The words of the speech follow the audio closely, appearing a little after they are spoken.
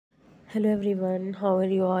Hello everyone, how are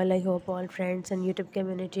you all? I hope all friends and YouTube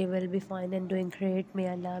community will be fine and doing great. May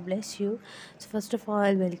Allah bless you. So first of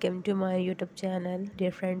all, welcome to my YouTube channel.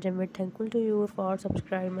 Dear friends, I'm very thankful to you for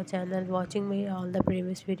subscribing my channel, watching me all the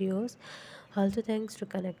previous videos. Also thanks to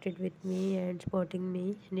connected with me and supporting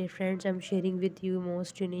me. Dear friends, I'm sharing with you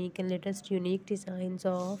most unique and latest unique designs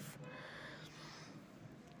of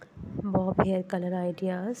bob hair color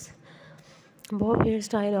ideas. Bob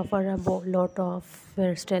hairstyle offer a lot of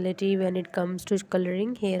versatility when it comes to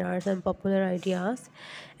coloring. Here are some popular ideas.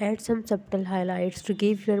 Add some subtle highlights to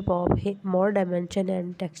give your more dimension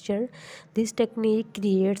and texture. This technique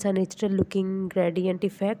creates a natural looking gradient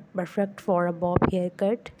effect, perfect for a bob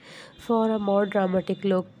haircut. For a more dramatic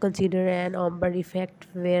look, consider an ombre effect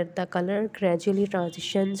where the color gradually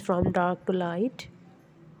transitions from dark to light.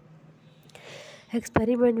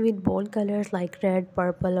 Experiment with bold colors like red,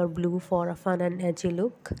 purple, or blue for a fun and edgy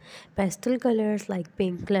look. Pastel colors like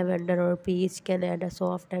pink, lavender, or peach can add a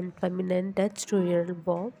soft and feminine touch to your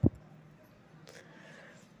bob.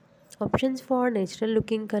 Options for natural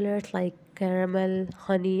looking colors like caramel,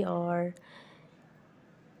 honey, or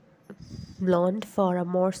blonde for a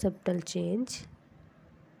more subtle change.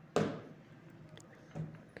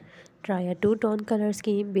 Try a two-tone color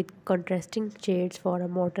scheme with contrasting shades for a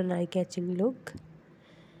more eye-catching look.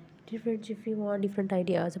 Different if you want different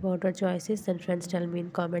ideas about our choices, then friends tell me in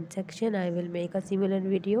comment section. I will make a similar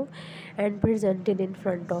video and present it in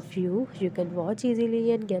front of you. You can watch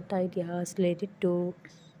easily and get ideas related to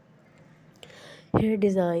hair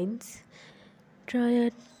designs. Try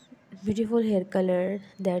a beautiful hair color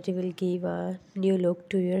that will give a new look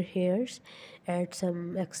to your hairs. Add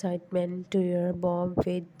some excitement to your bob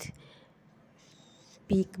with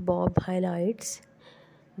peak bob highlights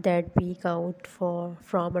that peek out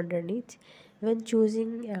from underneath. When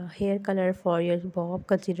choosing a hair color for your bob,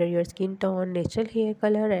 consider your skin tone, natural hair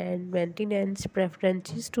color, and maintenance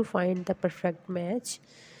preferences to find the perfect match.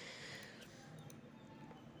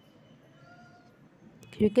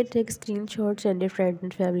 You can take screenshots and your friends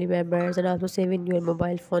and family members and also save in your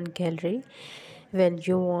mobile phone gallery. When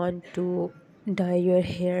you want to dye your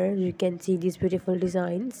hair, you can see these beautiful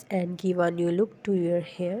designs and give a new look to your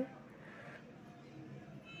hair.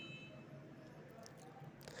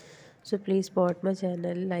 So please support my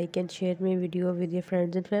channel, like and share my video with your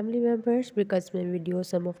friends and family members because my video is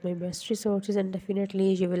some of my best resources and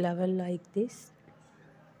definitely you will ever like this.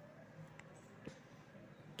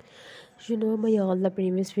 You know my all the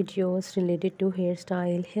previous videos related to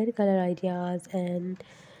hairstyle, hair color ideas and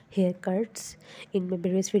haircuts. In my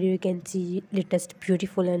previous video you can see latest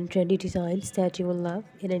beautiful and trendy designs that you will love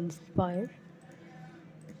and inspire.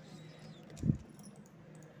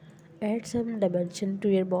 Add some dimension to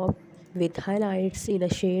your bob with highlights in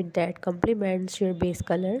a shade that complements your base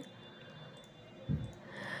color.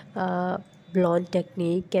 Blonde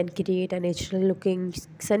technique can create a natural looking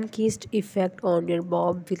sun-kissed effect on your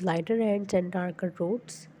bob with lighter ends and darker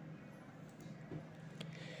roots.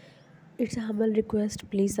 It's a humble request,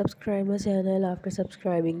 please subscribe my channel. After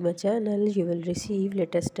subscribing my channel you will receive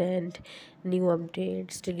latest and new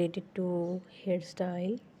updates related to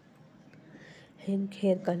hairstyle and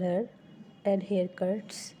hair color and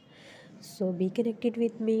haircuts. So be connected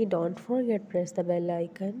with me, don't forget press the bell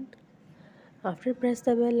icon. After press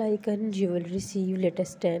the bell icon, you will receive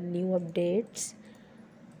latest 10 new updates.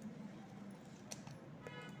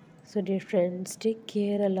 So dear friends, take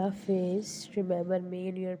care, Allah Hafiz. Remember me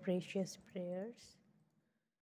in your precious prayers.